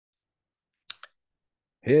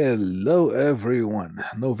Hello everyone.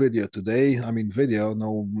 No video today. I mean video,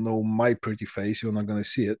 no my pretty face. You're not gonna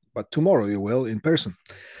see it, but tomorrow you will in person.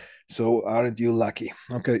 So aren't you lucky?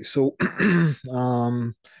 Okay, so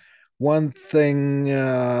one thing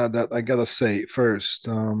that I gotta say first,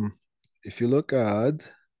 if you look at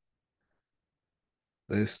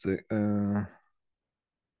this thing,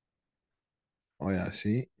 oh yeah,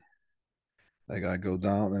 see, I gotta go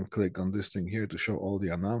down and click on this thing here to show all the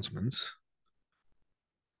announcements.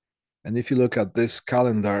 And if you look at this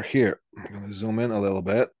calendar here, I'm gonna zoom in a little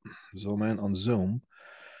bit, zoom in on Zoom.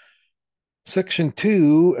 Section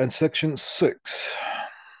 2 and Section 6.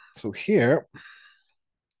 So here,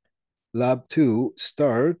 Lab 2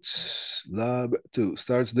 starts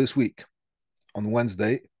this week on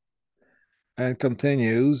Wednesday and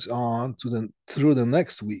continues on to the through the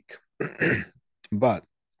next week. But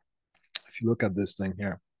if you look at this thing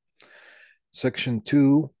here, Section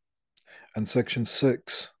 2 and Section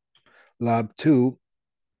 6, Lab 2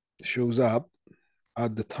 shows up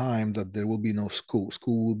at the time that there will be no school.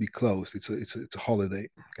 School will be closed. It's a holiday.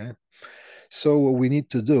 Okay. So what we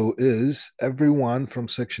need to do is everyone from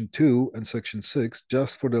section 2 and section 6,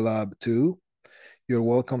 just for the lab 2, you're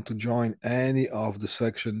welcome to join any of the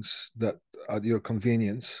sections that at your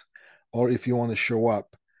convenience. Or if you want to show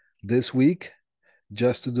up this week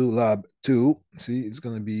just to do lab 2, see, it's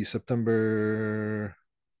going to be September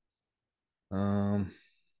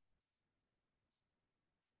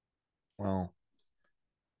well,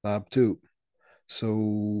 lab 2.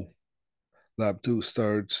 So lab 2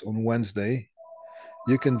 starts on Wednesday.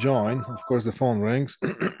 You can join. Of course, the phone rings.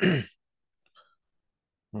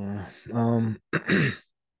 um,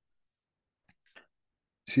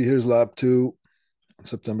 See, here's lab 2 on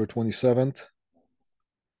September 27th.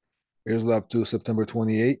 Here's lab 2, September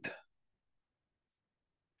 28th.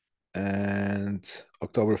 And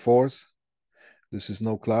October 4th. This is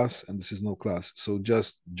no class, and this is no class. So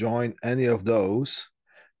just join any of those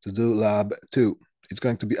to do lab 2. It's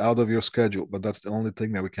going to be out of your schedule, but that's the only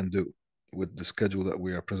thing that we can do with the schedule that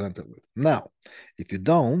we are presented with. Now, if you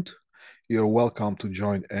don't, you're welcome to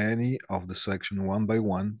join any of the section one by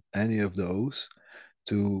one, any of those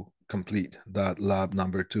to complete that lab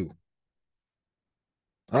number 2.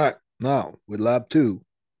 All right, now with lab 2,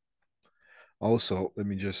 also, let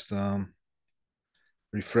me just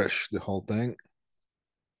refresh the whole thing.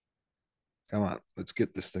 Come on, let's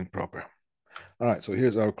get this thing proper. All right, so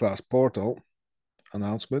here's our class portal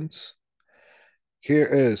announcements. Here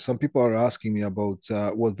is, some people are asking me about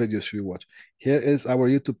what videos should you watch. Here is our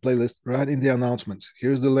YouTube playlist right in the announcements.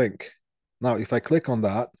 Here's the link. Now, if I click on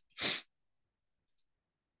that,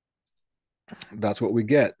 that's what we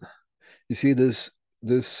get. You see this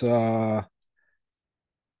YouTube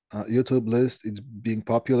list is being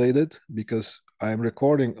populated because I'm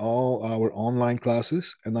recording all our online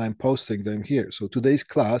classes and I'm posting them here. So today's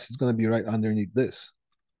class is going to be right underneath this.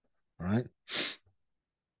 All right.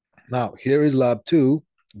 Now, here is lab 2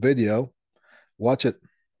 video. Watch it.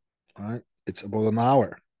 All right. It's about an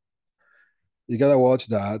hour. You got to watch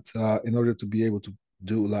that in order to be able to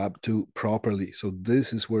do lab 2 properly. So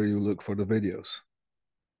this is where you look for the videos.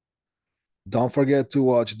 Don't forget to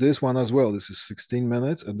watch this one as well. This is 16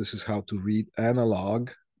 minutes, and this is how to read analog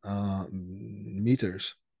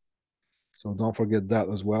meters. So don't forget that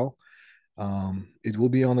as well. It will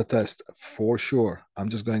be on the test for sure. I'm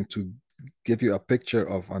just going to give you a picture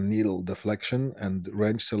of a needle deflection and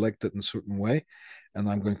wrench selected in a certain way. And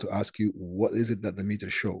I'm going to ask you, what is it that the meter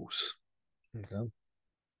shows? Okay.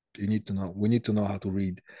 You need to know. We need to know how to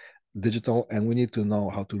read digital, and we need to know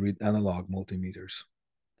how to read analog multimeters.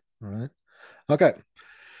 All right. Okay.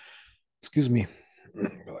 Excuse me.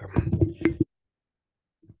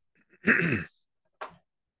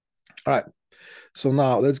 All right. So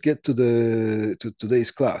now let's get to today's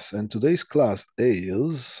class, and today's class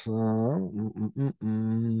is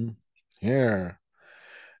here.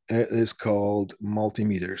 It is called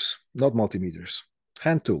multimeters, not multimeters,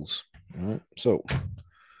 hand tools. All right. So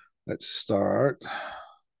let's start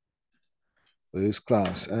this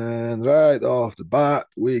class, and right off the bat,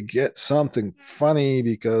 we get something funny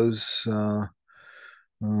because I'm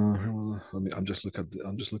just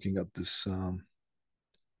looking at this.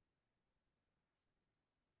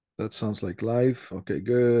 That sounds like life. Okay,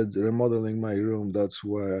 good. Remodeling my room. That's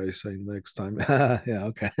why I say next time. Yeah,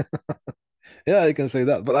 okay. Yeah, I can say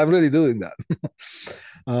that, but I'm really doing that.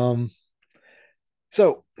 um,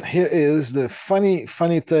 so here is the funny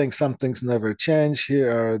thing. Some things never change.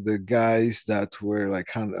 Here are the guys that were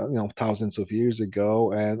like thousands of years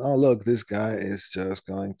ago, and oh look, this guy is just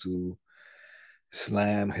going to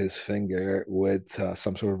slam his finger with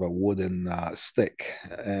some sort of a wooden stick,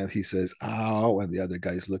 and he says, "Ow!" And the other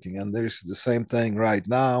guy's looking, and there's the same thing right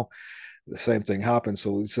now. The same thing happens.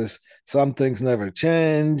 So it says some things never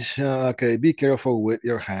change. Okay, be careful with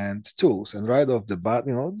your hand tools. And right off the bat,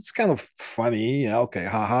 it's kind of funny. Okay,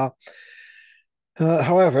 haha.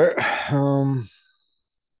 However,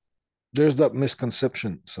 there's that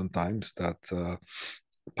misconception sometimes that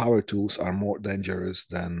power tools are more dangerous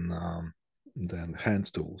than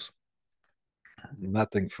hand tools.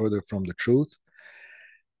 Nothing further from the truth.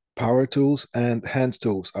 Power tools and hand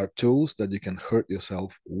tools are tools that you can hurt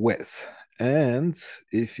yourself with. And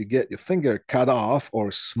if you get your finger cut off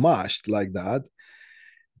or smashed like that,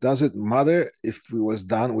 does it matter if it was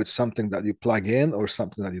done with something that you plug in or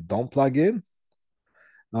something that you don't plug in?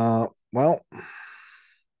 Well,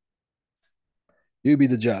 you be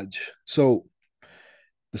the judge. So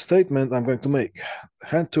the statement I'm going to make,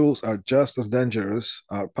 hand tools are just as dangerous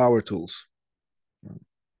as power tools.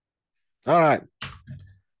 All right,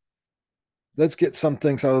 let's get some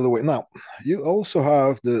things out of the way. Now, you also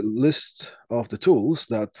have the list of the tools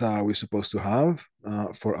that we're supposed to have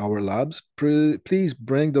for our labs. Please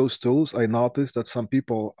bring those tools. I noticed that some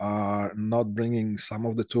people are not bringing some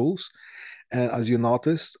of the tools. And as you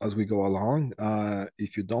noticed, as we go along,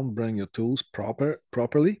 if you don't bring your tools proper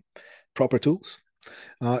tools,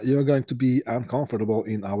 you're going to be uncomfortable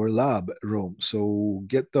in our lab room. So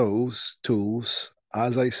get those tools,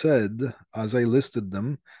 as I said, as I listed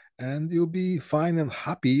them, and you'll be fine and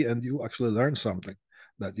happy, and you actually learn something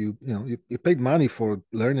that you paid money for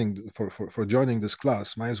learning for joining this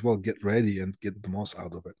class. Might as well get ready and get the most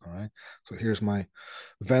out of it. All right. So here's my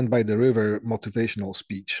van by the river motivational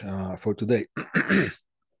speech for today.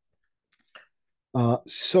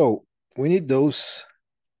 So we need those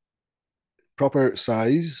proper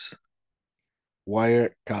size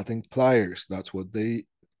wire cutting pliers. That's what they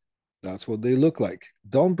look like.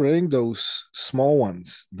 Don't bring those small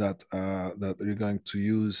ones that you're going to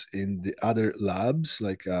use in the other labs,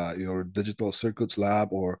 like your digital circuits lab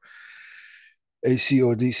or AC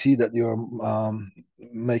or DC, that you're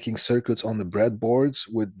making circuits on the breadboards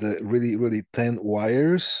with the really, really thin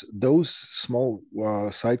wires. Those small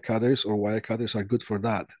side cutters or wire cutters are good for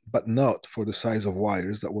that, but not for the size of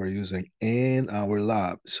wires that we're using in our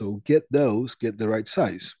lab. So get the right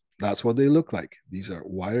size. That's what they look like. These are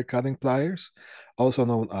wire cutting pliers, also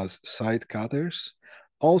known as side cutters,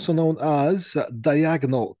 also known as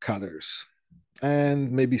diagonal cutters,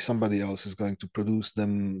 and maybe somebody else is going to produce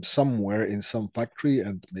them somewhere in some factory,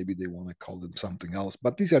 and maybe they want to call them something else,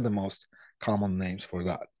 but these are the most common names for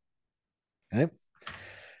that. Okay.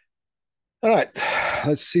 All right,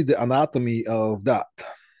 let's see the anatomy of that.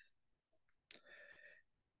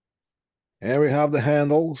 Here we have the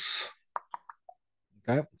handles.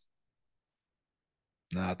 Okay,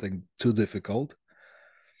 nothing too difficult.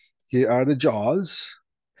 Here are the jaws,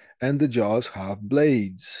 and the jaws have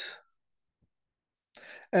blades,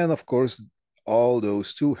 and of course all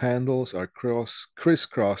those two handles are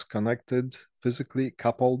crisscross connected, physically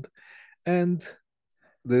coupled, and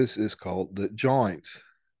this is called the joint,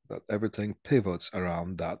 that everything pivots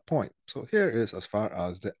around that point. So here is as far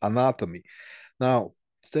as the anatomy. Now,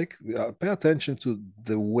 pay attention to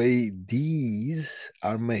the way these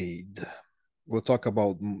are made. We'll talk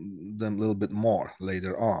about them a little bit more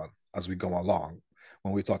later on as we go along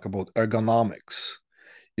when we talk about ergonomics.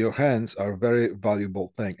 Your hands are a very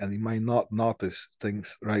valuable thing, and you might not notice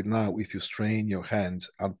things right now if you strain your hands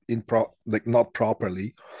like not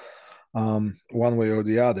properly, one way or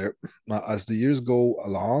the other. As the years go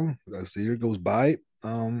along, as the year goes by,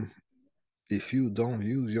 if you don't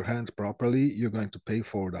use your hands properly, you're going to pay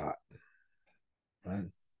for that, right?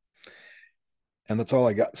 And that's all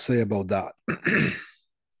I got to say about that.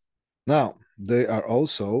 Now, they are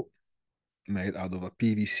also made out of a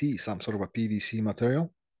PVC, some sort of a PVC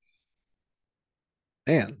material.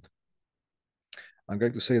 And I'm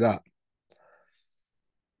going to say that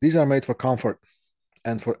these are made for comfort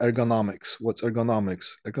and for ergonomics. What's ergonomics?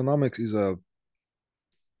 Ergonomics is a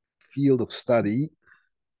field of study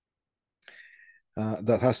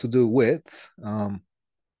that has to do with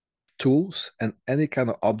tools and any kind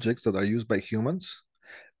of objects that are used by humans.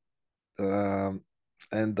 Um,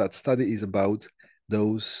 and that study is about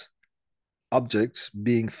those objects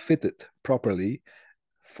being fitted properly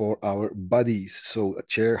for our bodies. So a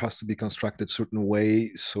chair has to be constructed certain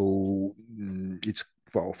way. So it's,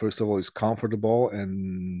 well, first of all, it's comfortable,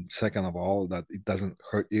 and second of all, that it doesn't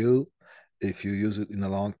hurt you if you use it in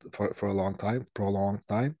for a long time, prolonged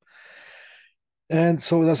time. And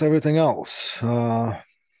so does everything else.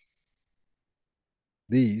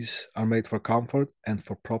 These are made for comfort and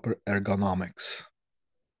for proper ergonomics.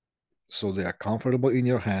 so they are comfortable in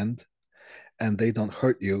your hand and they don't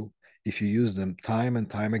hurt you if you use them time and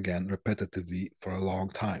time again repetitively for a long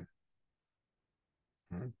time.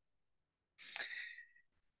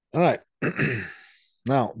 All right.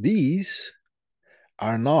 Now, these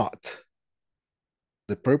are not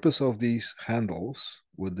the purpose of these handles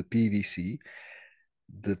with the PVC.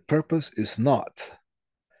 The purpose is not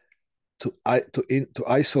to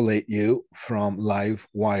isolate you from live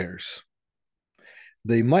wires.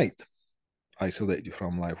 They might isolate you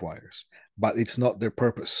from live wires, but it's not their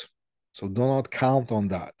purpose. So do not count on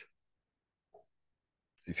that.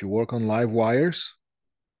 If you work on live wires,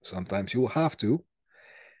 sometimes you will have to.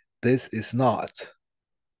 This is not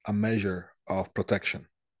a measure of protection.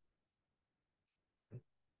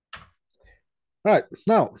 Right,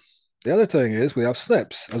 now, the other thing is we have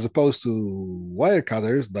snips. As opposed to wire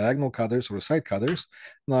cutters, diagonal cutters, or side cutters,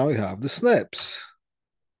 now we have the snips.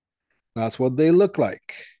 That's what they look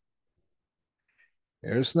like.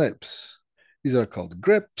 Here's snips. These are called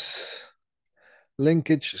grips,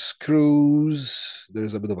 linkage screws.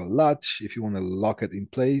 There's a bit of a latch if you want to lock it in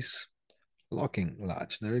place. Locking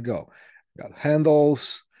latch, there you go. Got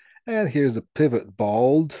handles, and here's the pivot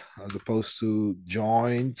bolt as opposed to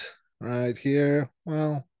joint right here.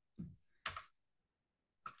 Well,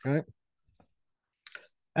 right.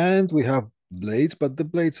 And we have blades, but the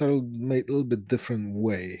blades are made a little bit different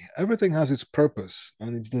way. Everything has its purpose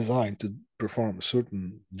and it's designed to perform a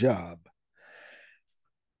certain job.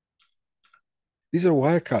 These are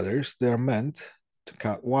wire cutters. They are meant to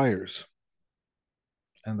cut wires.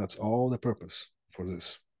 And that's all the purpose for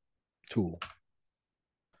this tool.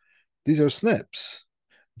 These are snips.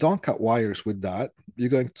 Don't cut wires with that. You're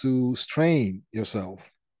going to strain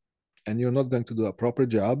yourself and you're not going to do a proper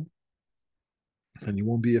job and you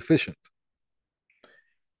won't be efficient.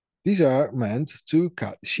 These are meant to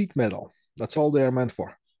cut sheet metal. That's all they are meant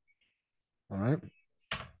for. All right.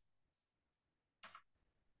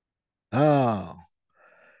 Ah,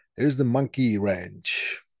 here's the monkey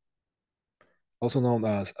wrench, also known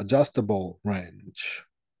as adjustable wrench.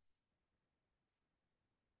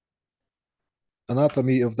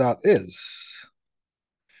 Anatomy of that is,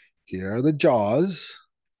 here are the jaws,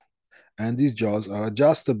 and these jaws are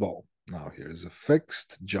adjustable. Now here's a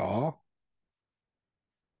fixed jaw.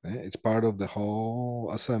 Okay, it's part of the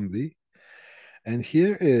whole assembly. And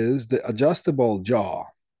here is the adjustable jaw.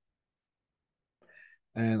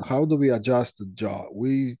 And how do we adjust the jaw?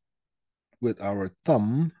 With our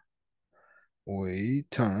thumb, we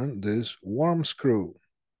turn this worm screw.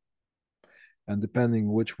 And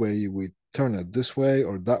depending which way we turn it, this way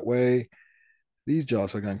or that way, these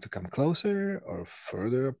jaws are going to come closer or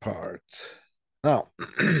further apart. Now,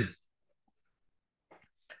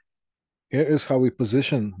 here is how we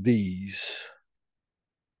position these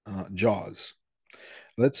jaws.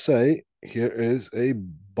 Let's say here is a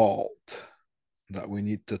bolt that we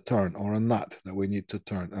need to turn or a nut that we need to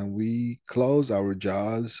turn, and we close our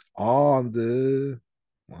jaws on the,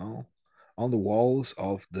 well, on the walls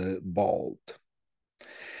of the bolt.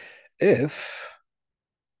 If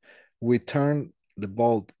we turn the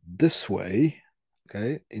bolt this way,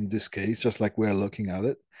 okay, in this case, just like we're looking at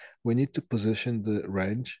it, we need to position the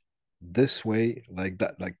wrench this way, like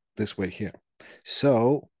that, like this way here.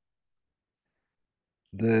 So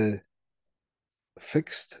the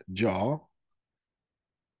fixed jaw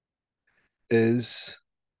is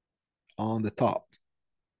on the top,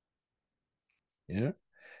 yeah,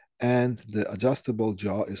 and the adjustable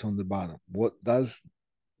jaw is on the bottom. What does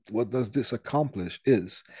this accomplish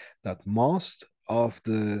is that most of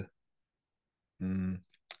the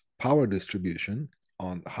power distribution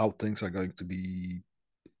on how things are going to be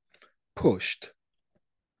pushed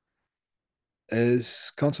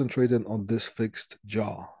is concentrated on this fixed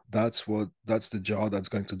jaw. That's the jaw that's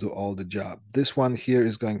going to do all the job. This one here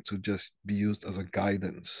is going to just be used as a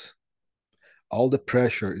guidance. All the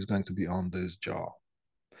pressure is going to be on this jaw.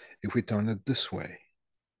 If we turn it this way,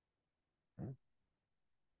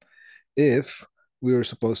 if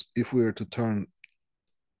if we were to turn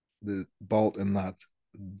the bolt and nut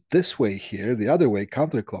this way here, the other way,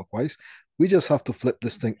 counterclockwise, we just have to flip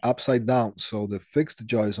this thing upside down. So the fixed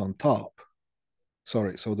jaw is on top.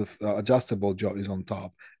 Sorry, so the adjustable jaw is on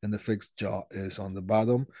top and the fixed jaw is on the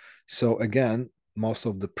bottom. So again, most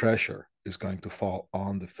of the pressure is going to fall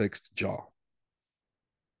on the fixed jaw.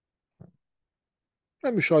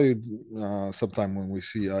 Let me show you sometime when we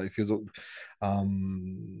see, if you don't,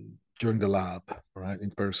 during the lab, right, in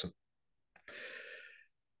person.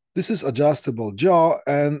 This is adjustable jaw,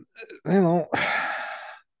 and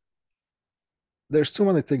there's too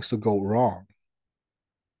many things to go wrong.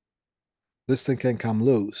 This thing can come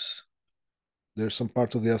loose. there's some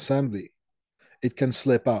part of the assembly. It can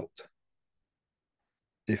slip out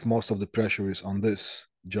if most of the pressure is on this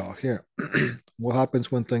jaw here. What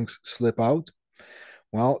happens when things slip out?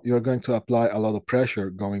 Well, you're going to apply a lot of pressure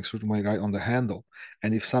going certain way right on the handle.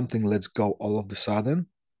 And if something lets go all of the sudden,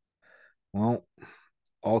 well,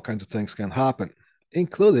 all kinds of things can happen,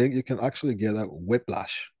 including you can actually get a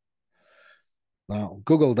whiplash. Now,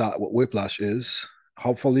 Google that, what whiplash is.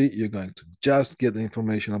 Hopefully, you're going to just get the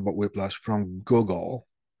information about whiplash from Google,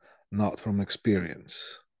 not from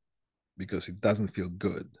experience, because it doesn't feel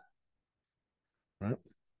good, right?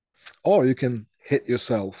 Or you can hit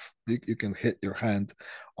yourself. You can hit your hand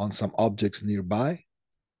on some objects nearby,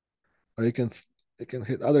 or you can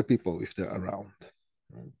hit other people if they're around,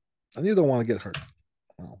 right? And you don't want to get hurt.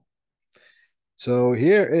 Well, so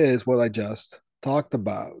here is what I just talked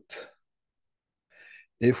about.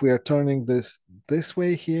 If we are turning this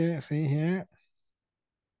way here, see here,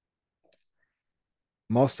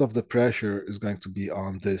 most of the pressure is going to be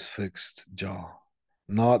on this fixed jaw,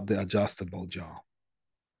 not the adjustable jaw.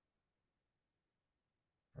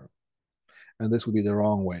 And this would be the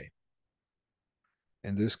wrong way.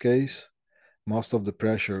 In this case, most of the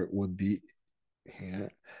pressure would be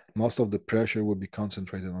here. Most of the pressure would be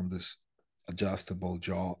concentrated on this adjustable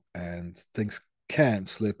jaw, and things can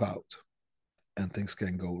slip out and things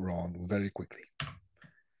can go wrong very quickly.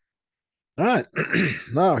 All right,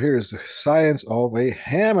 now here's the science of a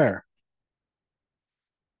hammer.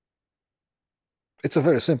 It's a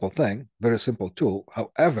very simple thing, very simple tool.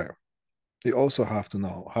 However, you also have to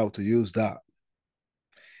know how to use that.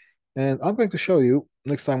 And I'm going to show you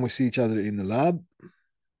next time we see each other in the lab.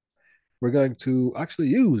 We're going to actually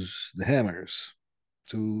use the hammers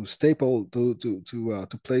to staple to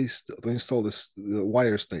place to install the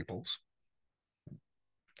wire staples.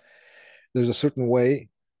 There's a certain way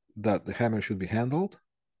that the hammer should be handled.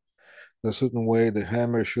 There's a certain way the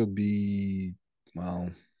hammer should be well,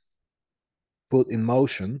 put in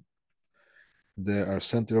motion. There are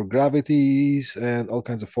center of gravities and all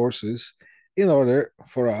kinds of forces in order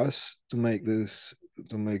for us to make this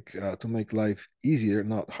to make life easier,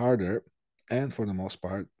 not harder, and for the most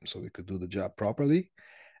part, so we could do the job properly,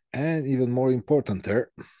 and even more important there,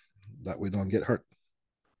 that we don't get hurt.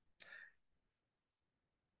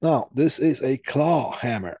 Now, this is a claw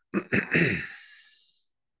hammer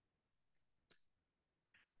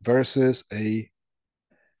versus a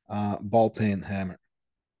ball peen hammer.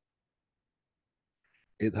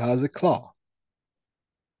 It has a claw.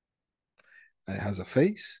 It has a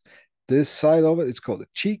face. This side of it, it's called a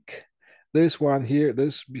cheek. This one here,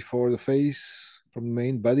 this before the face, from the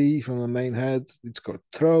main body, from the main head, it's called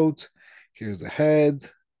throat. Here's the head,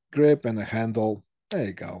 grip, and the handle. There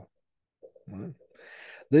you go. Right.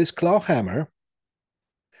 This claw hammer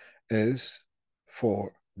is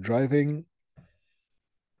for driving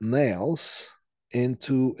nails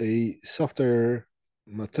into a softer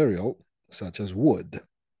material, such as wood.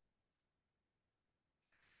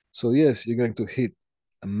 So yes, you're going to hit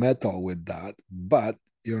metal with that, but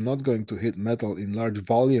you're not going to hit metal in large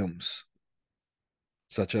volumes,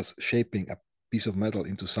 such as shaping a piece of metal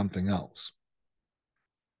into something else.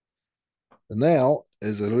 The nail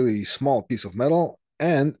is a really small piece of metal,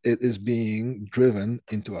 and it is being driven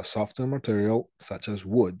into a softer material, such as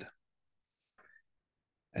wood.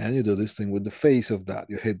 And you do this thing with the face of that.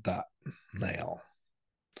 You hit that nail.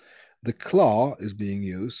 The claw is being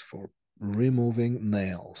used for removing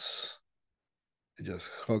nails. You just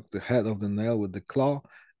hook the head of the nail with the claw,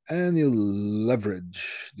 and you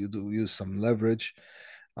leverage. You do use some leverage,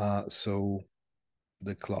 so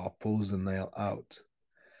the claw pulls the nail out.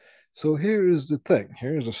 So here is the thing.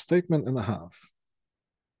 Here is a statement and a half.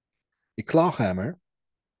 A claw hammer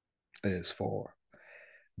is for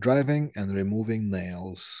driving and removing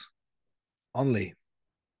nails only.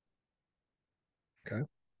 Okay,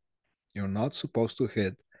 you're not supposed to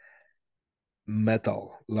hit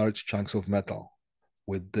metal, large chunks of metal,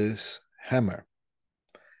 with this hammer.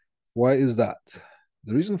 Why is that?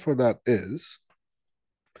 The reason for that is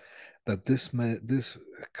that this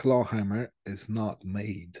claw hammer is not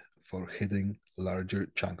made for hitting larger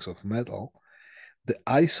chunks of metal. The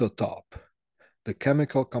isotope, the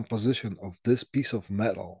chemical composition of this piece of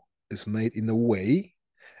metal, is made in a way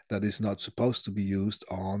that is not supposed to be used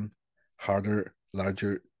on harder,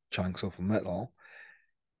 larger chunks of metal.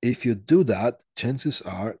 If you do that, chances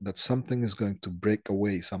are that something is going to break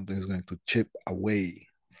away, something is going to chip away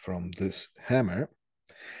from this hammer,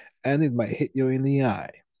 and it might hit you in the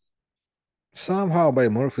eye. Somehow, by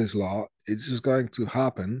Murphy's Law, it's just going to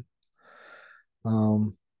happen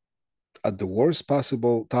at the worst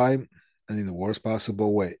possible time and in the worst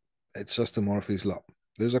possible way. It's just a Murphy's Law.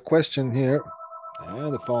 There's a question here.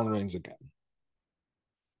 And the phone rings again.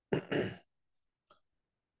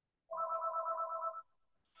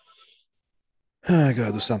 I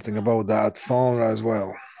gotta do something about that phone as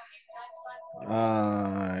well.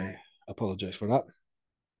 I apologize for that.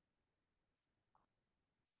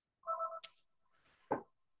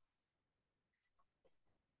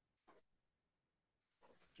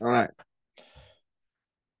 All right.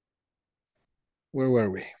 Where were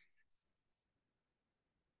we?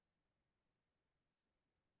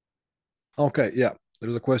 Okay, yeah.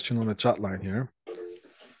 There's a question on the chat line here.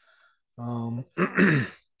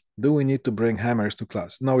 Do we need to bring hammers to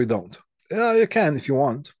class? No, we don't. You can if you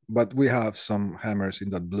want, but we have some hammers in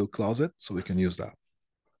that blue closet, so we can use that.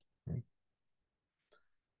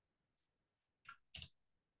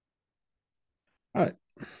 All right,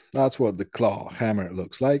 that's what the claw hammer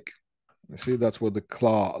looks like. You see, that's what the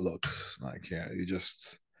claw looks like here. You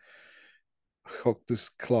just hook this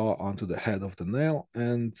claw onto the head of the nail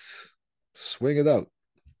and swing it out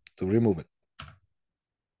to remove it.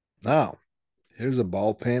 Now, here's a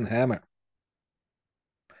ball peen hammer.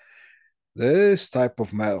 This type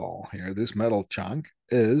of metal here, this metal chunk,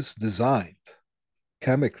 is designed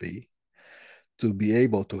chemically to be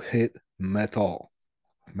able to hit metal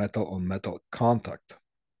on metal contact.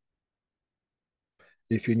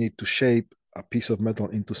 If you need to shape a piece of metal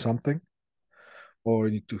into something, or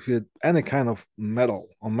you need to hit any kind of metal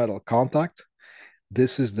on metal contact,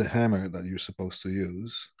 this is the hammer that you're supposed to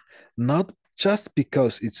use. Not just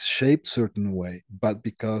because it's shaped certain way, but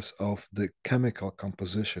because of the chemical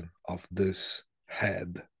composition of this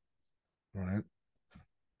head, right?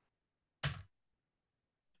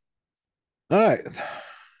 All right,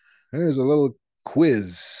 here's a little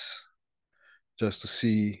quiz just to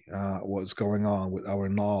see what's going on with our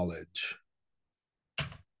knowledge.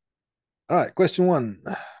 All right, question one.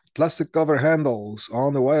 Plastic cover handles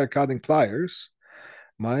on the wire cutting pliers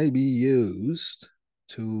might be used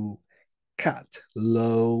to cut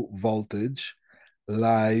low voltage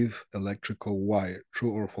live electrical wire.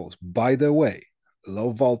 True or false? By the way,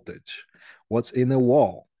 low voltage. What's in a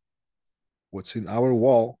wall? What's in our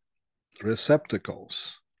wall?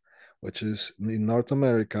 Receptacles, which is in North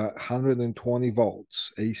America 120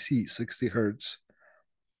 volts, AC 60 hertz,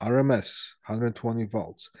 RMS 120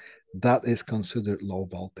 volts. That is considered low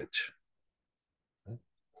voltage.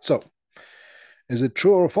 So, is it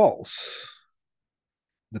true or false?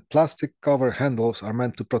 The plastic cover handles are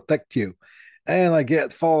meant to protect you. And I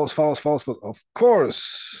get false, false, false, false. Of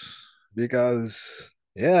course, because,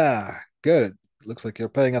 yeah, good. Looks like you're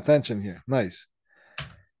paying attention here. Nice.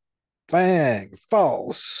 Bang,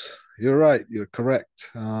 false. You're right. You're correct.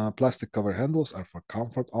 Plastic cover handles are for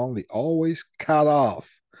comfort only. Always cut off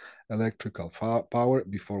electrical power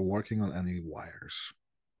before working on any wires.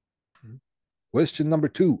 Question number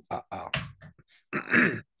two. All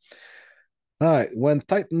right. When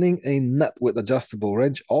tightening a nut with adjustable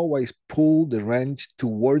wrench, always pull the wrench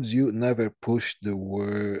towards you. Never push the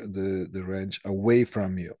wrench away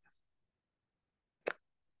from you.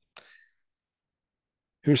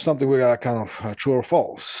 Here's something we got kind of true or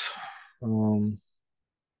false.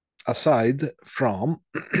 Aside from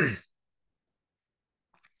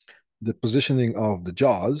the positioning of the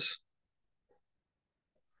jaws,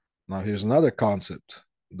 now here's another concept.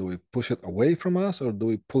 Do we push it away from us or do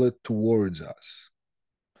we pull it towards us?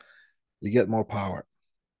 You get more power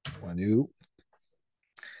when you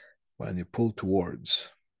pull towards.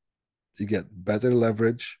 You get better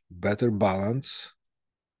leverage, better balance.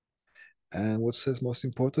 And what says most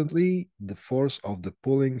importantly, the force of the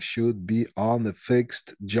pulling should be on the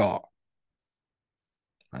fixed jaw.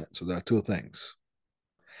 Right? So there are two things.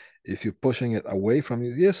 If you're pushing it away from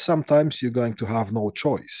you, yes, sometimes you're going to have no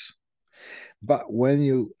choice. But when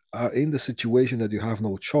you are in the situation that you have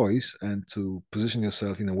no choice and to position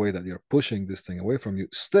yourself in a way that you're pushing this thing away from you,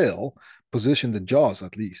 still position the jaws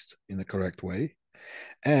at least in the correct way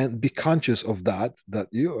and be conscious of that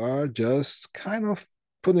you are just kind of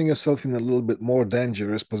putting yourself in a little bit more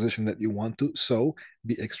dangerous position that you want to. So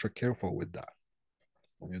be extra careful with that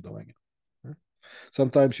when you're doing it.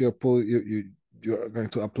 Sometimes you're going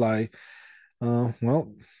to apply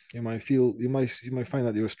well, you might find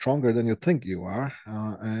that you're stronger than you think you are,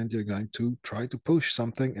 and you're going to try to push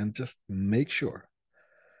something and just make sure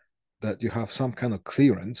that you have some kind of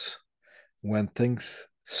clearance when things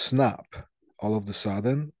snap all of the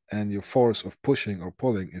sudden and your force of pushing or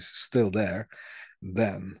pulling is still there.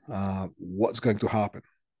 Then what's going to happen?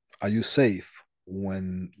 Are you safe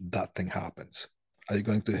when that thing happens? Are you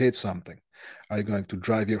going to hit something? Are you going to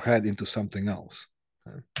drive your head into something else?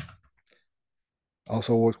 Okay.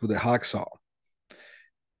 Also work with a hacksaw.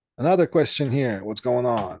 Another question here. What's going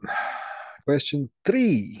on? Question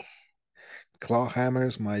 3. Claw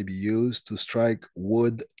hammers might be used to strike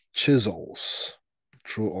wood chisels.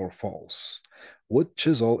 True or false? Wood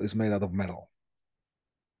chisel is made out of metal.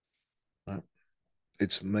 Right?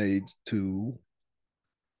 It's made to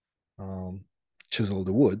chisel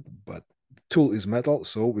the wood, but tool is metal,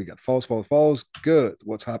 so we got false, false, false. Good.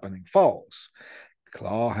 What's happening? False.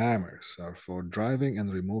 Claw hammers are for driving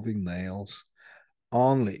and removing nails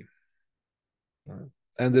only. Right?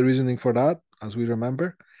 And the reasoning for that, as we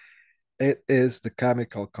remember, it is the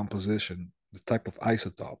chemical composition, the type of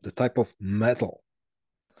isotope, the type of metal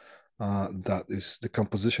that is the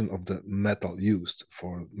composition of the metal used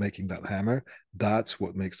for making that hammer. That's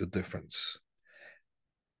what makes the difference.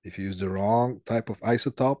 If you use the wrong type of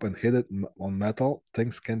isotope and hit it on metal,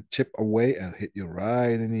 things can chip away and hit you right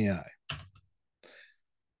in the eye.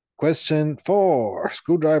 Question 4.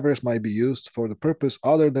 Screwdrivers might be used for the purpose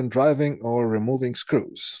other than driving or removing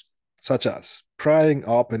screws, such as prying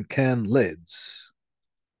open can lids.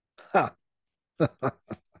 Ha!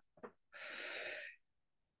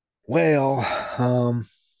 Well,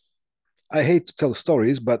 I hate to tell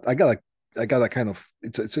stories, but I got a kind of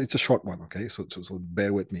it's a short one, okay? So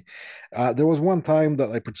bear with me. There was one time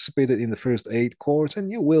that I participated in the first aid course, and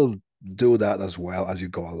you will do that as well as you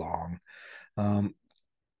go along. Um,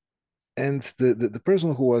 and the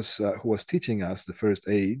person who was teaching us the first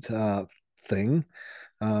aid thing,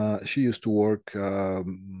 she used to work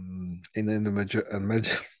in an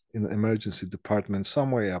in the emergency department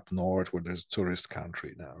somewhere up north where there's a tourist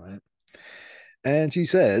country now, right? And she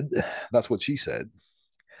said, that's what she said,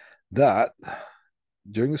 that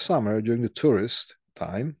during the summer, during the tourist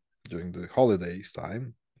time, during the holidays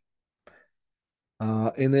time,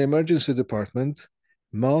 in the emergency department,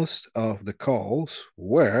 most of the calls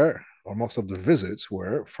were, or most of the visits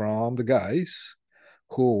were from the guys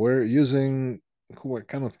who were using, who were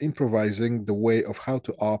kind of improvising the way of how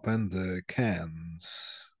to open the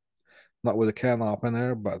cans. Not with a can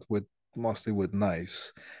opener, but with mostly with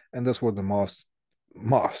knives. And those were the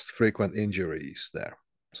most frequent injuries there.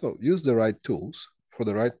 So use the right tools for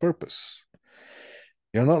the right purpose.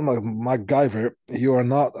 You're not MacGyver. You are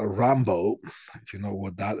not a Rambo, if you know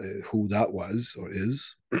what that is, who that was or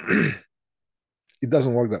is. It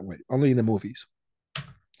doesn't work that way. Only in the movies.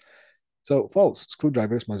 So false.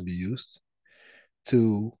 Screwdrivers must be used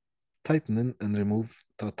to tighten and remove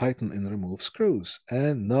screws,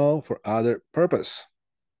 and no for other purpose.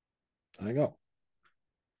 There you go.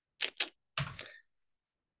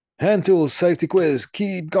 Hand tools safety quiz.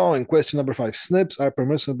 Keep going. Question number 5. Snips are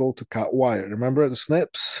permissible to cut wire. Remember the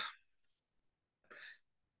snips?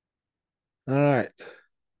 All right.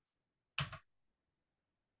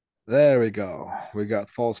 There we go. We got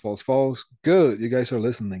false, false, false. Good. You guys are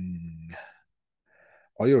listening.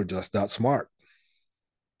 Or you're just that smart.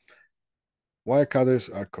 Wire cutters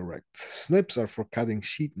are correct. Snips are for cutting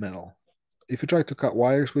sheet metal. If you try to cut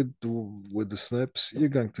wires with the snips, you're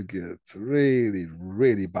going to get really,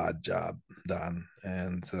 really bad job done.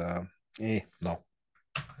 And no.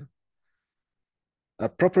 A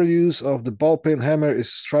proper use of the ball peen hammer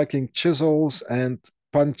is striking chisels and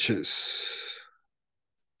punches.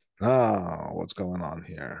 Now, what's going on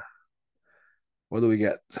here? What do we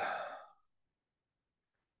get?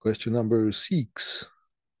 Question number 6.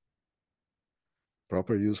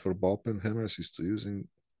 Proper use for ball peen hammers is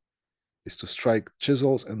to strike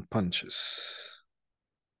chisels and punches.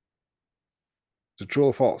 Is it true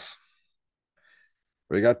or false?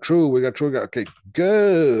 We got true. We got true. Okay,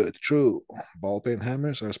 good. True. Ball peen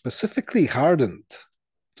hammers are specifically hardened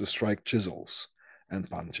to strike chisels and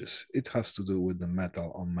punches. It has to do with the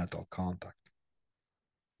metal on metal contact.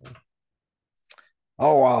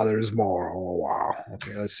 Oh wow, there is more. Oh wow.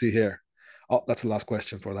 Okay, let's see here. Oh, that's the last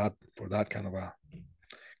question for that kind of a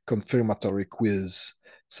confirmatory quiz.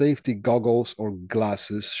 Safety goggles or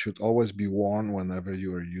glasses should always be worn whenever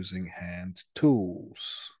you are using hand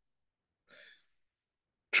tools.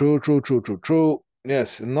 True, true, true, true, true.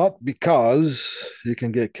 Yes, not because you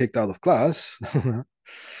can get kicked out of class,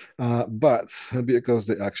 but because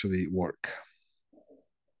they actually work.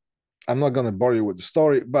 I'm not going to bore you with the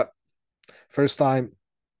story, but first time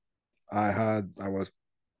I was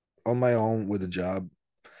on my own with a job.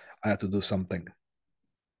 I had to do something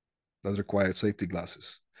that required safety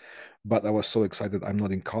glasses. But I was so excited. I'm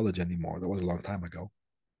not in college anymore. That was a long time ago.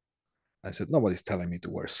 I said, nobody's telling me to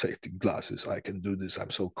wear safety glasses. I can do this. I'm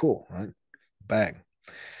so cool, right? Bang.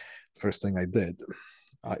 First thing I did,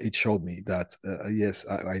 it showed me that, yes,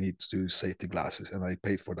 I need to do safety glasses, and I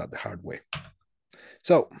paid for that the hard way.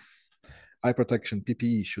 So, eye protection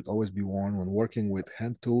PPE should always be worn when working with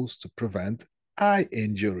hand tools to prevent eye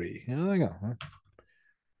injury. There you go. Huh?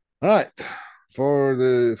 All right.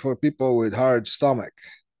 For people with hard stomach,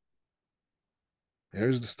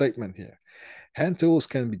 here's the statement here. Hand tools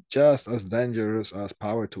can be just as dangerous as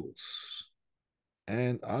power tools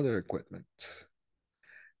and other equipment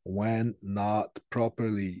when not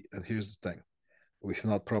properly, and here's the thing, if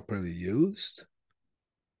not properly used,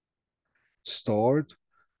 stored,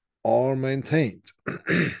 or maintained.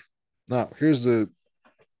 Now, here's the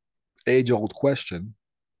age-old question,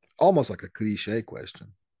 almost like a cliche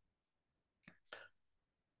question.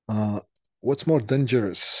 Uh, what's more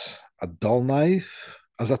dangerous, a dull knife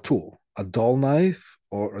as a tool, a dull knife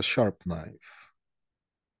or a sharp knife?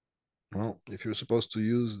 Well, if you're supposed to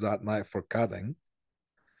use that knife for cutting,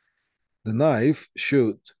 the knife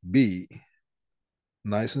should be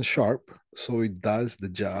nice and sharp so it does the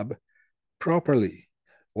job properly.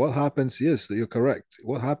 What happens? Yes, you're correct.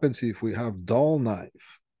 What happens if we have dull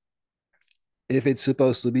knife? If it's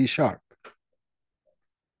supposed to be sharp.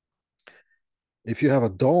 If you have a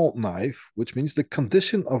dull knife, which means the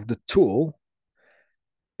condition of the tool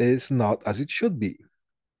is not as it should be.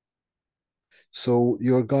 So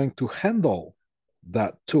you're going to handle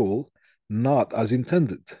that tool not as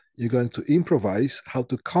intended. You're going to improvise how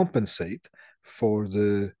to compensate for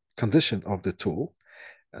the condition of the tool.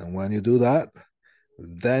 And when you do that,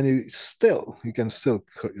 then you can still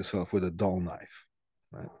cut yourself with a dull knife.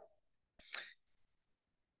 Right?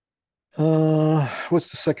 What's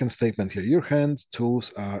the second statement here? Your hand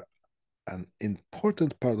tools are an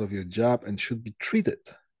important part of your job and should be treated,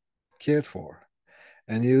 cared for,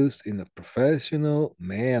 and used in a professional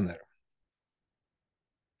manner.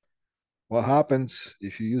 What happens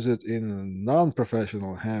if you use it in a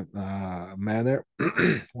non-professional manner?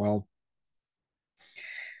 Well,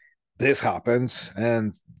 this happens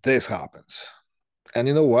and this happens. And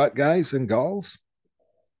you know what, guys and gals?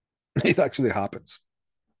 It actually happens.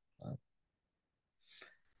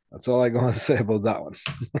 That's all I'm going to say about that one.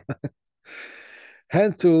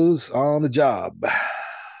 Hand tools on the job.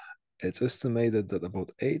 It's estimated that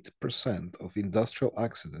about 8% of industrial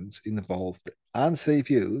accidents involve the unsafe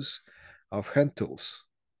use of hand tools,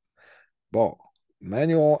 both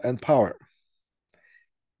manual and power.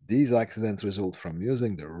 These accidents result from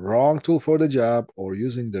using the wrong tool for the job or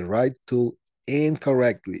using the right tool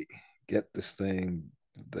incorrectly. Get this thing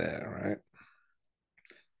there, right?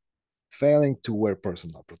 Failing to wear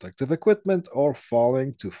personal protective equipment or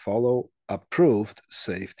failing to follow approved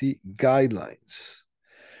safety guidelines.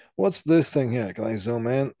 What's this thing here? Can I zoom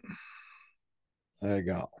in? There you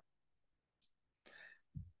go.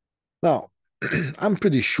 Now, I'm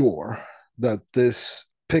pretty sure that this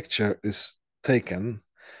picture is taken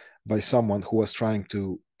by someone who was trying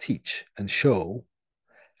to teach and show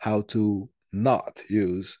how to not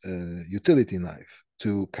use a utility knife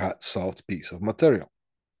to cut soft piece of material.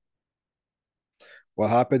 What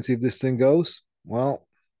happens if this thing goes? Well,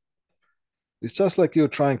 it's just like you're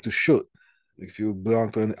trying to shoot. If you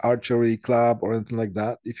belong to an archery club or anything like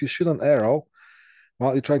that, if you shoot an arrow,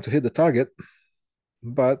 well, you're trying to hit the target,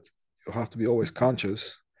 but you have to be always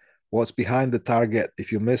conscious what's behind the target.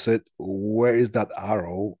 If you miss it, where is that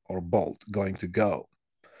arrow or bolt going to go?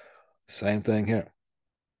 Same thing here.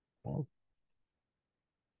 Well,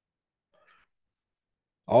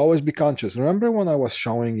 always be conscious. Remember when I was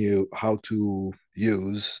showing you how to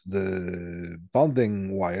use the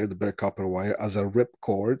bonding wire, the bare copper wire, as a rip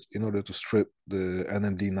cord in order to strip the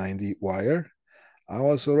NMD90 wire? I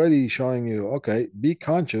was already showing you, okay, be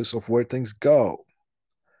conscious of where things go.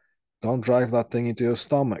 Don't drive that thing into your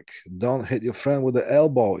stomach. Don't hit your friend with the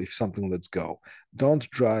elbow if something lets go. Don't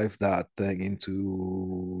drive that thing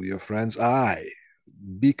into your friend's eye.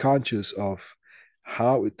 Be conscious of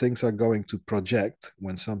how things are going to project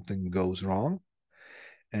when something goes wrong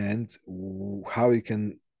and how you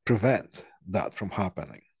can prevent that from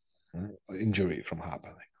happening, injury from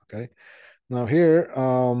happening. Okay. Now, here,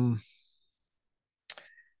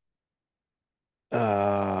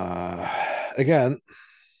 again,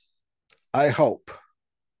 I hope,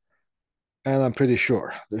 and I'm pretty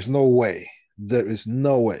sure there is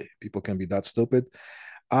no way people can be that stupid.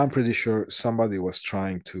 I'm pretty sure somebody was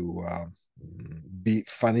trying to be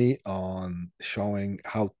funny on showing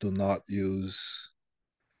how to not use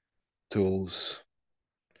tools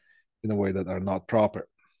in a way that are not proper.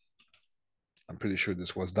 I'm pretty sure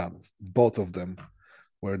this was done. Both of them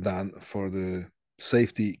were done for the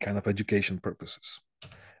safety kind of education purposes.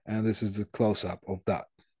 And this is the close up of that.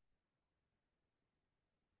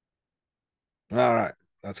 All right,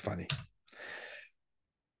 that's funny.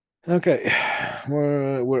 Okay,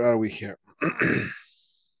 where are we here?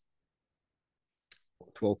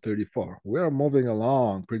 12:34. We are moving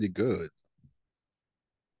along pretty good.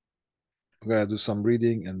 We're going to do some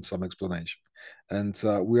reading and some explanation. And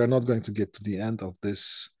we are not going to get to the end of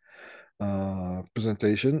this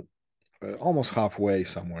presentation. Almost halfway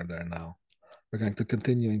somewhere there now. We're going to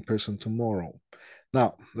continue in person tomorrow.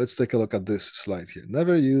 Now, let's take a look at this slide here.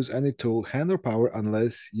 Never use any tool, hand or power,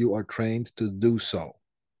 unless you are trained to do so.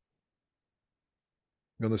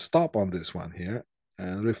 I'm going to stop on this one here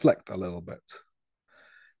and reflect a little bit.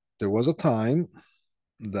 There was a time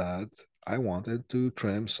that I wanted to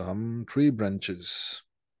trim some tree branches.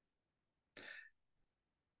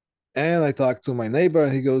 And I talked to my neighbor,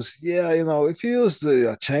 and he goes, yeah, if you use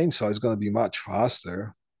the chainsaw, it's going to be much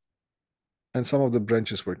faster. And some of the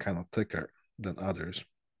branches were kind of thicker than others.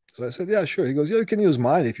 So I said, yeah, sure. He goes, yeah, you can use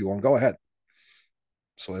mine if you want. Go ahead.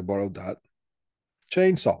 So I borrowed that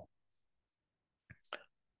chainsaw.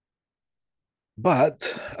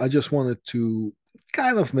 But I just wanted to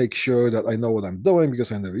kind of make sure that I know what I'm doing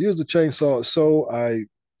because I never used the chainsaw. So I,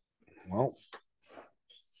 well,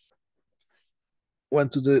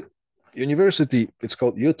 went to the university. It's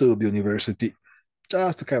called YouTube University,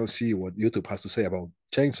 just to kind of see what YouTube has to say about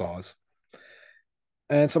chainsaws.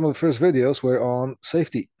 And some of the first videos were on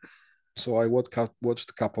safety. So I watched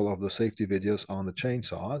a couple of the safety videos on the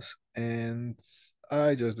chainsaws, and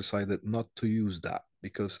I just decided not to use that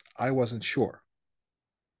because I wasn't sure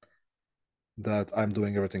that I'm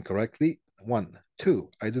doing everything correctly. One, two,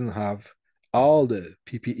 I didn't have all the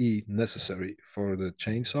PPE necessary for the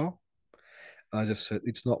chainsaw. And I just said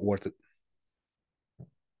it's not worth it.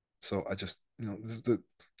 So I just,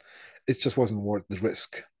 it just wasn't worth the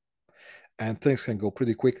risk. And things can go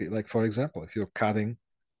pretty quickly. Like for example, if you're cutting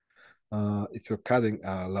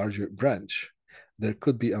a larger branch, there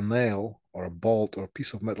could be a nail or a bolt or a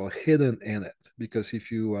piece of metal hidden in it. Because if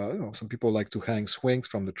some people like to hang swings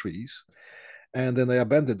from the trees, and then they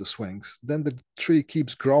abandon the swings, then the tree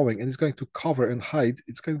keeps growing and it's going to cover and hide.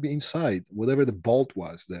 It's going to be inside whatever the bolt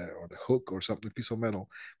was there or the hook or something, piece of metal.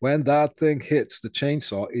 When that thing hits the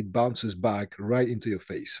chainsaw, it bounces back right into your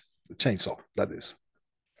face. The chainsaw, that is.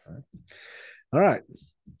 All right.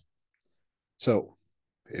 So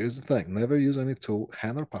here's the thing. Never use any tool,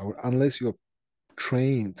 hand or power, unless you're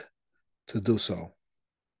trained to do so.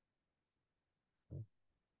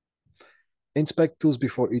 Inspect tools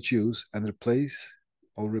before each use and replace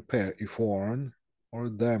or repair if worn or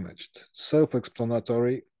damaged.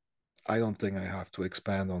 Self-explanatory. I don't think I have to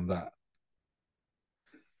expand on that.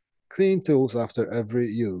 Clean tools after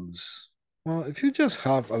every use. Well, if you just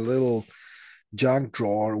have a little junk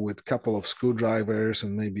drawer with a couple of screwdrivers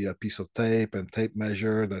and maybe a piece of tape and tape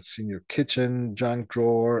measure that's in your kitchen junk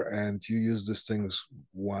drawer, and you use these things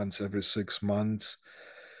once every 6 months,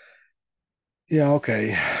 yeah,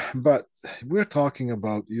 okay. But we're talking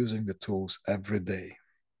about using the tools every day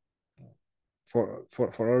for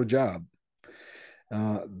our job.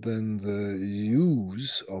 Then the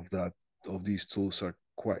use of these tools are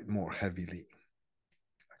quite more heavy.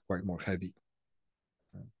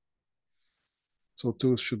 So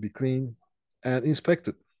tools should be clean and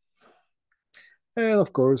inspected. And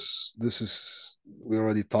of course, we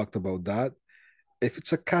already talked about that. If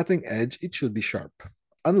it's a cutting edge, it should be sharp,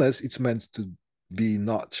 unless it's meant to be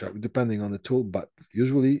not sharp, depending on the tool. But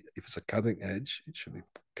usually, if it's a cutting edge, it should be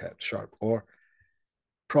kept sharp or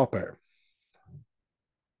proper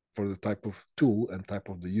for the type of tool and type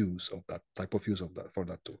of the use of that type of use of that for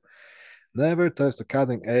that tool. Never test the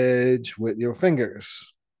cutting edge with your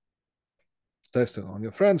fingers. Test it on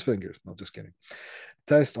your friend's fingers. No, just kidding.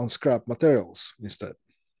 Test on scrap materials instead.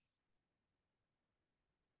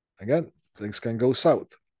 Again, things can go south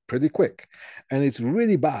pretty quick. And it's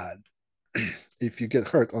really bad if you get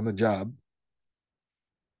hurt on the job,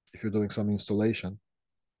 if you're doing some installation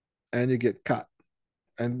and you get cut.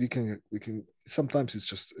 And we can sometimes it's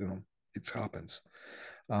just, it happens.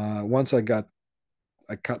 Once I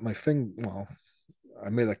cut my finger, well, I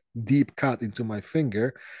made a deep cut into my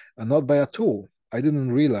finger, and not by a tool. I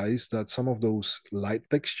didn't realize that some of those light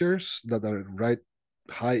fixtures that are right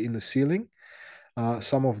high in the ceiling,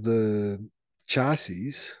 some of the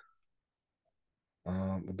chassis,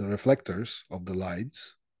 the reflectors of the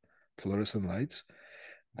lights, fluorescent lights,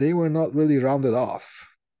 they were not really rounded off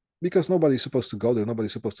because nobody's supposed to go there,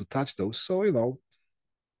 nobody's supposed to touch those. So,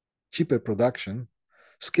 cheaper production,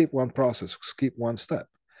 skip one process, skip one step.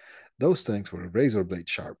 Those things were razor blade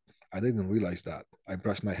sharp. I didn't realize that. I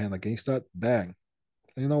brushed my hand against that, bang.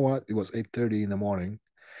 And you know what? It was 8:30 in the morning,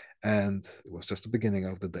 and it was just the beginning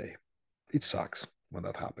of the day. It sucks when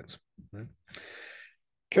that happens. Right?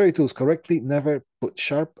 Carry tools correctly. Never put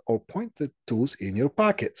sharp or pointed tools in your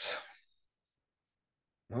pockets.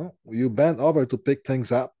 No, you bend over to pick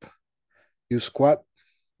things up. You squat,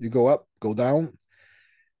 you go up, go down.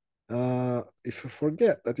 If you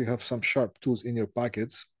forget that you have some sharp tools in your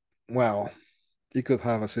pockets, well, you could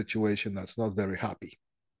have a situation that's not very happy.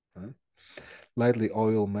 Huh? Lightly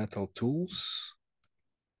oil metal tools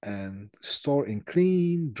and store in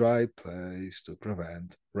clean, dry place to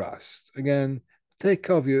prevent rust. Again, take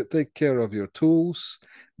care of your tools.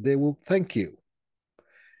 They will thank you.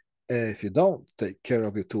 If you don't take care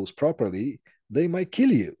of your tools properly, they might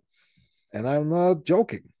kill you. And I'm not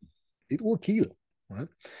joking. It will kill, right?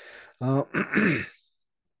 Uh,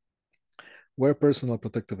 wear personal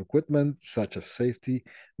protective equipment such as safety.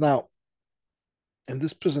 Now, in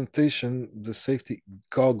this presentation, the safety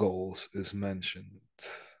goggles is mentioned.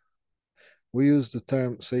 We use the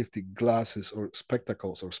term safety glasses or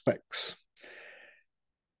spectacles or specs.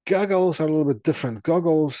 Goggles are a little bit different.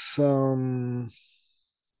 Goggles are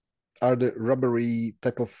the rubbery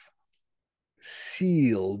type of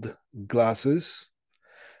sealed glasses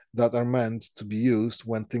that are meant to be used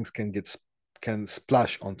when things can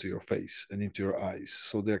splash onto your face and into your eyes.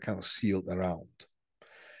 So they're kind of sealed around.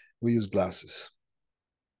 We use glasses.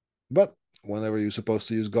 But whenever you're supposed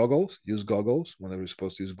to use goggles, use goggles. Whenever you're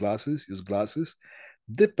supposed to use glasses,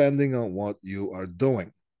 depending on what you are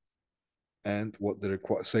doing and what the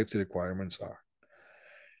safety requirements are.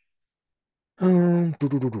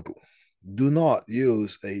 Do not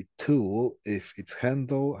use a tool if its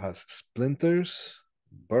handle has splinters,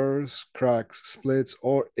 burrs, cracks, splits,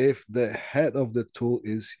 or if the head of the tool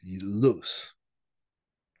is loose.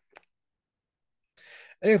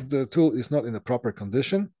 If the tool is not in a proper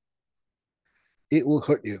condition, it will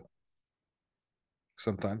hurt you.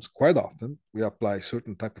 Sometimes, quite often, we apply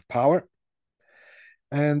certain type of power.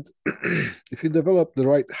 And if you develop the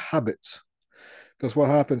right habits, because what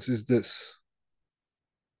happens is this,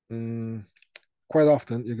 quite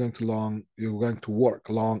often you're going to work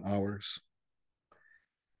long hours.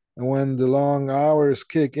 And when the long hours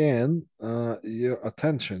kick in, your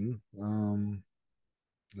attention,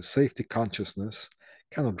 the safety consciousness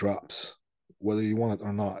kind of drops, whether you want it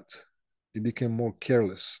or not. You become more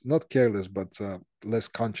careless, not careless, but less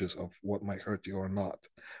conscious of what might hurt you or not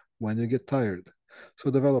when you get tired.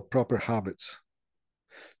 So develop proper habits.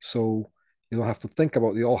 So you don't have to think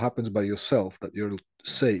about it all happens by yourself, that you're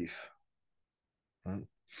safe. Right?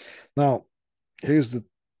 Now, here's the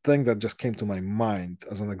thing that just came to my mind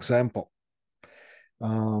as an example.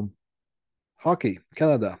 Um, Hockey,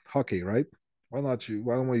 Canada, hockey, right? Why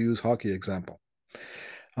don't we use hockey example?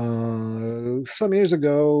 Some years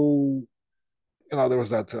ago, there was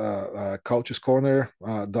that coach's corner,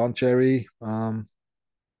 Don Cherry.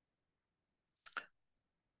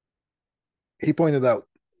 He pointed out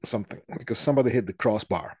something because somebody hit the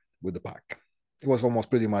crossbar with the puck. It was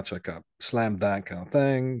almost pretty much like a slam dunk kind of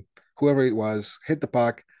thing. Whoever it was hit the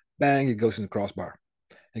puck, bang, it goes in the crossbar.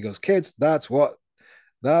 He goes, kids, that's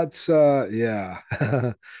yeah,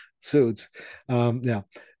 suits. Yeah.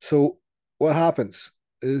 So what happens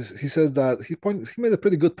is he says that he made a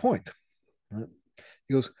pretty good point. Right?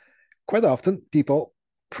 He goes, quite often people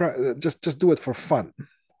just do it for fun,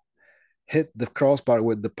 hit the crossbar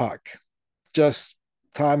with the puck, just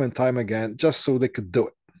time and time again, just so they could do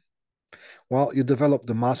it. Well, you develop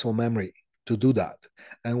the muscle memory to do that,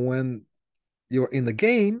 and when you're in the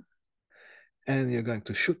game and you're going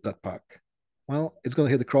to shoot that puck, well, it's going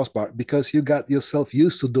to hit the crossbar because you got yourself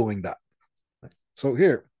used to doing that. So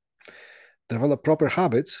here, develop proper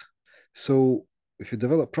habits. So if you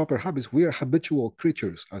develop proper habits, we are habitual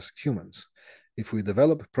creatures as humans. If we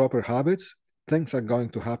develop proper habits, things are going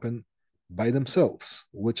to happen by themselves,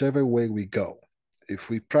 whichever way we go. If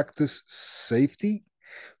we practice safety,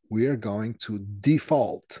 we are going to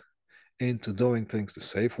default into doing things the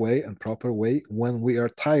safe way and proper way when we are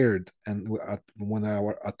tired and when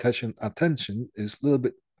our attention is a little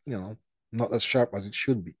bit, not as sharp as it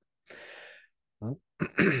should be. Well,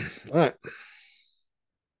 all right.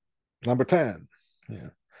 Number 10. Yeah.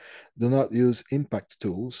 Do not use impact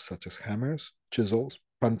tools such as hammers, chisels,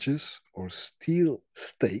 punches, or steel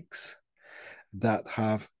stakes that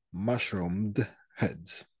have mushroomed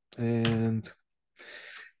heads. And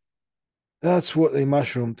that's what a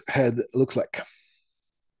mushroomed head looks like.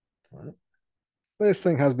 Right. This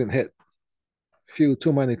thing has been hit few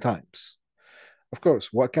too many times. Of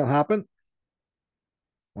course, what can happen?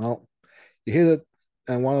 Well, you hit it,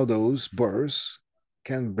 and one of those burrs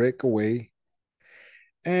can break away,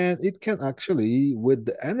 and it can actually, with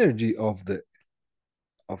the energy of the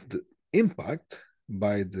impact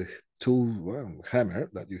by the tool hammer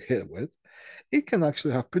that you hit with, it can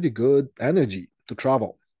actually have pretty good energy to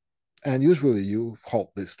travel. And usually, you hold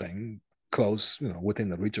this thing close, within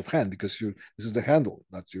the reach of hand because this is the handle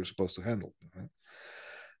that you're supposed to handle. Right?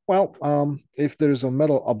 Well, if there's a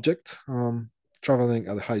metal object traveling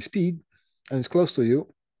at a high speed and it's close to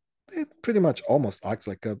you, it pretty much almost acts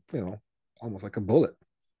like a, almost like a bullet.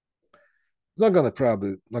 It's not gonna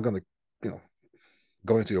probably not gonna, you know,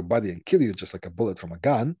 go into your body and kill you just like a bullet from a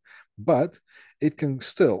gun, but it can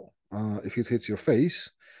still, if it hits your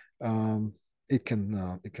face, um, it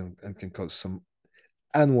can cause some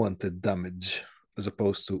unwanted damage as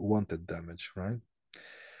opposed to wanted damage, right?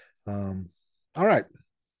 Um, all right.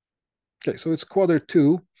 Okay, so it's quarter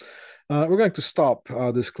two. We're going to stop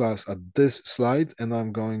this class at this slide, and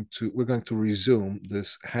we're going to resume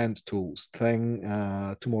this hand tools thing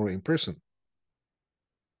tomorrow in person.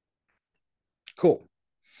 Cool.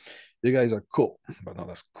 You guys are cool, but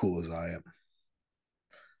not as cool as I am.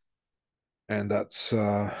 And that's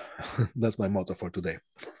that's my motto for today.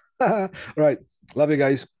 All right. Love you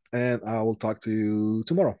guys, and I will talk to you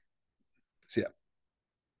tomorrow. See ya.